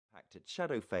compact at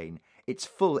Shadowfane, its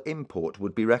full import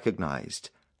would be recognised.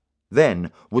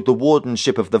 Then would the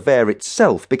wardenship of the Vare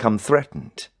itself become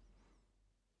threatened.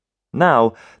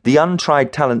 Now, the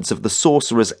untried talents of the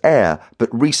sorcerer's heir, but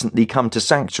recently come to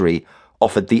sanctuary,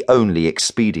 offered the only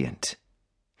expedient.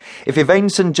 If Yvain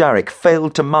Jarek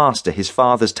failed to master his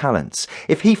father's talents,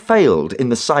 if he failed in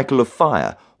the cycle of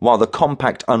fire while the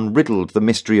compact unriddled the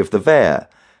mystery of the Vare,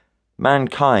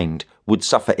 mankind would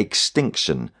suffer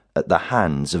extinction at the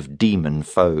hands of demon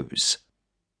foes.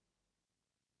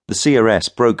 The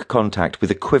CRS broke contact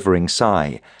with a quivering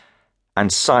sigh,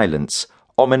 and silence,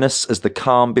 ominous as the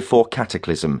calm before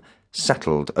cataclysm,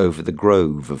 settled over the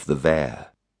grove of the Vare.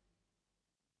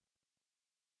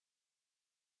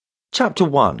 Chapter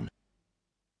 1.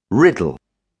 Riddle.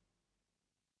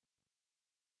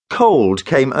 Cold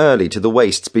came early to the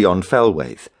wastes beyond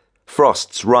Felwaith.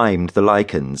 Frosts rimed the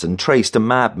lichens and traced a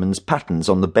madman's patterns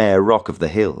on the bare rock of the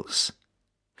hills.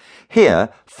 Here,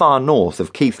 far north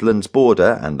of Keithland's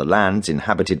border and the lands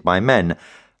inhabited by men,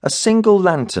 a single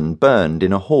lantern burned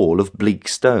in a hall of bleak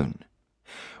stone.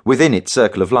 Within its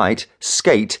circle of light,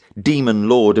 Skate, demon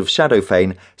lord of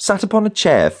Shadowfane, sat upon a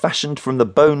chair fashioned from the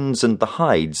bones and the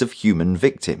hides of human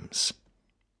victims.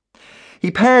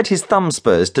 He pared his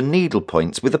thumbspurs to needle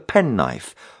points with a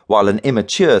penknife, while an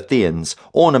immature Theans,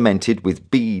 ornamented with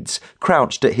beads,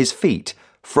 crouched at his feet,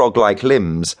 frog-like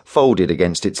limbs folded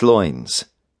against its loins.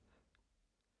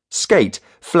 Skate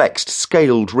flexed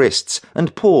scaled wrists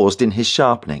and paused in his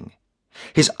sharpening.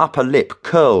 His upper lip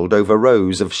curled over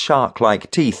rows of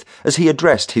shark-like teeth as he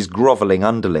addressed his grovelling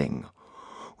underling.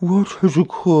 "What has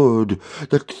occurred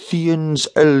that Thean's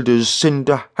elders send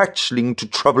a hatchling to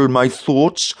trouble my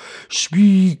thoughts?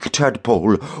 Speak,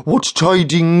 tadpole, what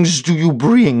tidings do you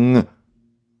bring?"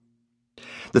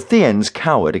 The Theans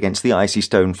cowered against the icy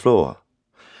stone floor.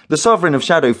 The sovereign of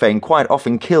Shadowfane quite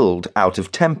often killed out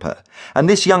of temper, and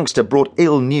this youngster brought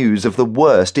ill news of the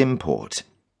worst import.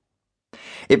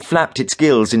 It flapped its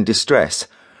gills in distress.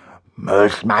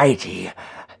 "Most mighty,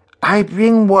 I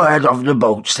bring word of the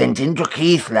boat sent into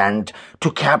Keithland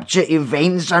to capture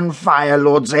Yvain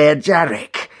Firelord's heir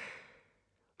Jarek.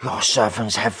 Your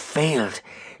servants have failed.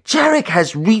 Jarek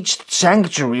has reached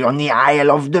sanctuary on the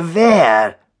Isle of the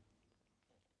Vare."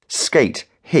 Skate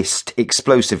hissed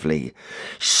explosively.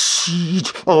 "Seed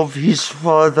of his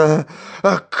father,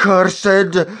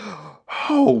 accursed!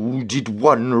 How did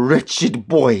one wretched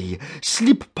boy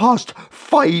slip past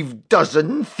 5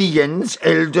 dozen Theans'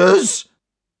 elders?"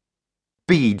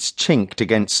 Beads chinked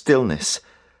against stillness.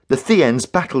 The Theans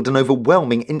battled an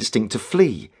overwhelming instinct to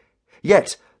flee.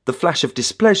 Yet the flash of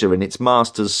displeasure in its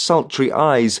master's sultry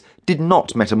eyes did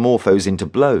not metamorphose into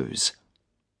blows.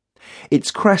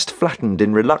 Its crest flattened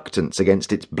in reluctance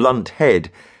against its blunt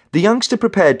head, the youngster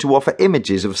prepared to offer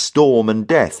images of storm and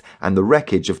death and the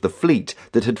wreckage of the fleet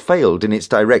that had failed in its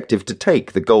directive to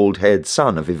take the gold-haired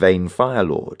son of Yvain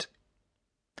Firelord.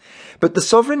 But the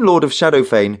sovereign lord of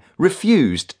Shadowfane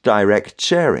refused direct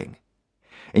sharing.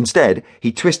 Instead,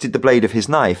 he twisted the blade of his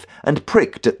knife and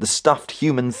pricked at the stuffed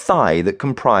human thigh that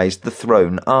comprised the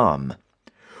thrown arm.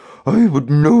 "I would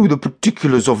know the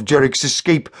particulars of Jarek's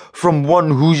escape from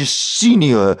one who is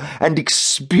senior and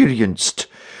experienced.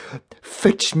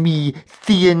 Fetch me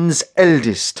Thean's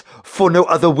eldest, for no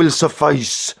other will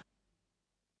suffice."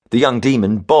 The young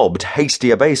demon bobbed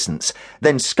hasty obeisance,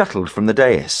 then scuttled from the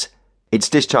dais, its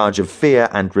discharge of fear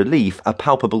and relief a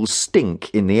palpable stink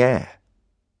in the air.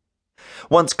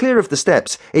 Once clear of the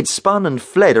steps, it spun and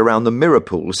fled around the mirror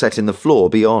pool set in the floor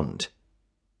beyond.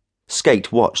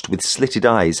 Skate watched with slitted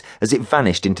eyes as it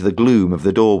vanished into the gloom of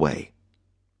the doorway.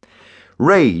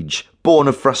 Rage, born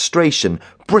of frustration,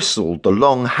 bristled the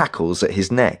long hackles at his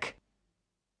neck.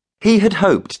 He had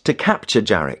hoped to capture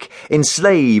Jarek,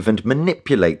 enslave and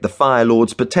manipulate the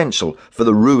Firelord's potential for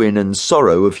the ruin and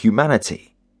sorrow of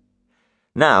humanity.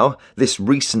 Now, this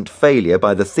recent failure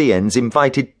by the Theans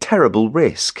invited terrible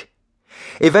risk.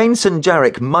 Yvain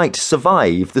Jarek might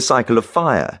survive the cycle of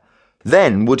fire.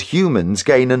 Then would humans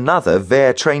gain another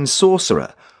Vare-trained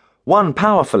sorcerer, one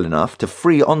powerful enough to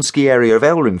free Onski of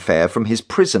Elrimfair from his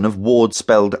prison of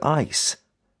ward-spelled ice.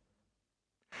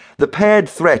 The paired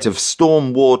threat of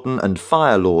Storm Warden and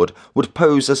Firelord would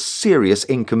pose a serious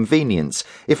inconvenience,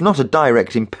 if not a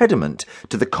direct impediment,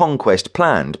 to the conquest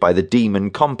planned by the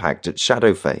demon compact at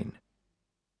Shadowfane.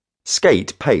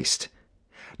 Skate paced,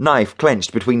 knife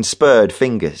clenched between spurred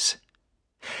fingers.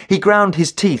 He ground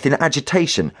his teeth in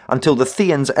agitation until the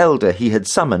Thean's elder he had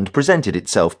summoned presented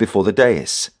itself before the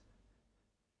dais.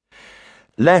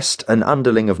 Lest an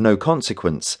underling of no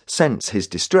consequence sense his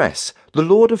distress, the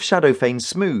Lord of Shadowfane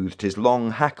smoothed his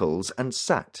long hackles and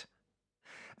sat.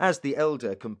 As the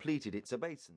elder completed its obeisance,